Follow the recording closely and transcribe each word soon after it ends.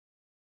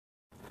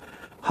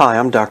Hi,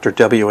 I'm Dr.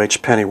 W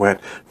H Penewit,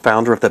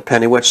 founder of the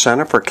Penewit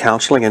Center for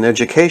Counseling and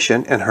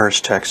Education in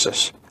Hurst,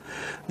 Texas.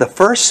 The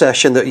first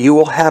session that you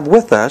will have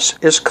with us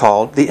is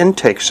called the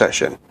intake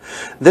session.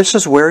 This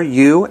is where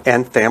you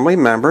and family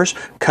members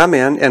come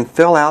in and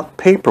fill out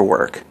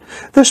paperwork.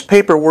 This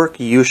paperwork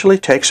usually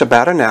takes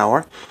about an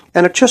hour,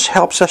 and it just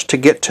helps us to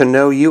get to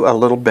know you a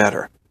little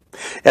better.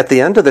 At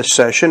the end of this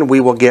session, we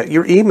will get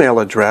your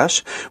email address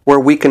where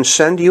we can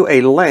send you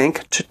a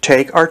link to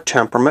take our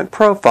temperament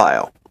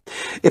profile.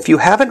 If you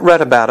haven't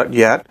read about it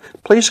yet,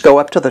 please go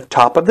up to the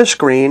top of the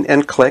screen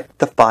and click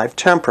the 5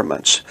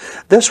 temperaments.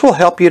 This will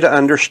help you to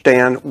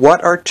understand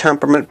what our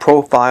temperament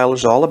profile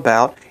is all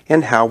about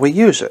and how we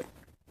use it.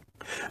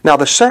 Now,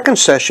 the second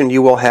session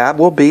you will have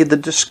will be the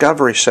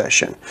discovery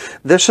session.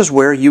 This is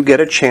where you get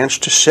a chance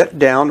to sit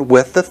down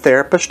with the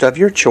therapist of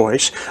your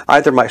choice,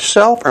 either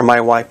myself or my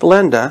wife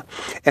Linda,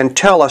 and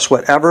tell us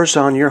whatever's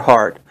on your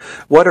heart.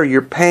 What are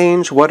your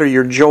pains? What are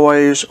your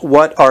joys?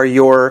 What are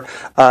your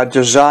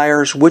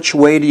desires? Which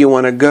way do you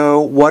want to go?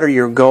 What are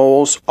your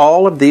goals?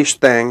 All of these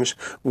things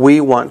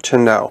we want to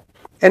know.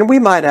 And we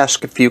might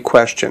ask a few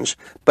questions,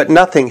 but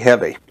nothing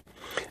heavy.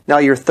 Now,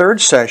 your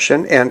third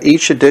session and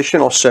each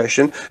additional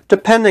session,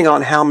 depending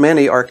on how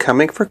many are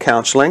coming for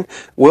counseling,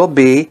 will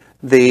be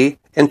the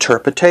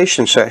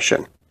interpretation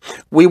session.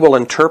 We will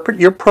interpret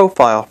your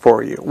profile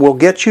for you. We'll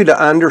get you to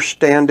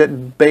understand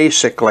it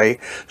basically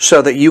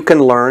so that you can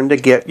learn to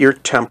get your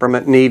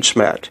temperament needs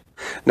met.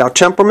 Now,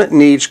 temperament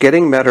needs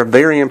getting met are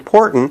very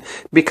important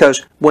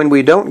because when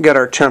we don't get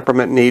our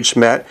temperament needs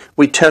met,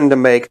 we tend to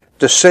make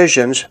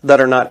decisions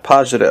that are not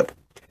positive.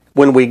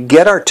 When we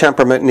get our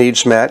temperament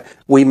needs met,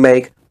 we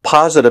make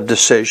positive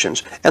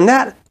decisions, and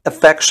that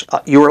affects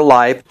your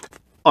life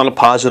on a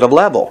positive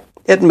level.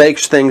 It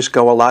makes things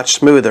go a lot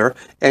smoother,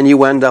 and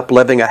you end up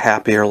living a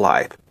happier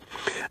life.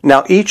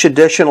 Now, each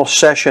additional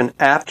session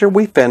after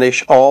we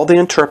finish all the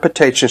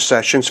interpretation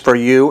sessions for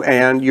you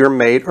and your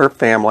mate or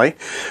family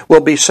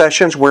will be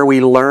sessions where we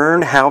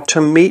learn how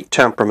to meet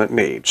temperament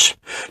needs.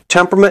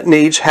 Temperament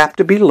needs have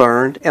to be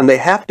learned, and they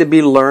have to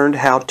be learned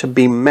how to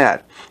be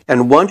met.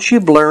 And once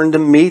you've learned to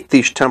meet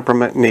these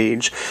temperament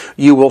needs,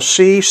 you will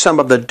see some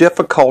of the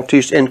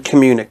difficulties in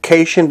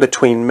communication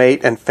between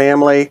mate and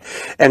family,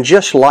 and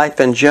just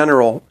life in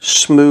general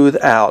smooth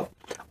out.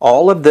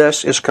 All of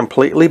this is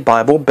completely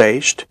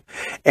Bible-based,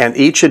 and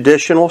each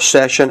additional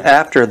session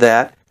after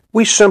that,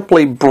 we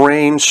simply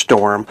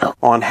brainstorm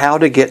on how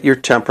to get your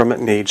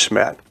temperament needs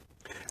met.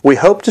 We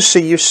hope to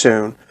see you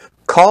soon.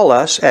 Call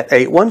us at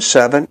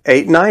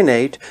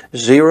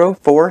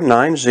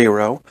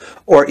 817-898-0490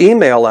 or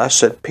email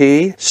us at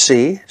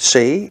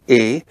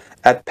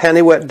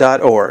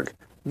pcce@penewit.org.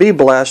 Be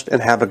blessed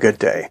and have a good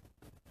day.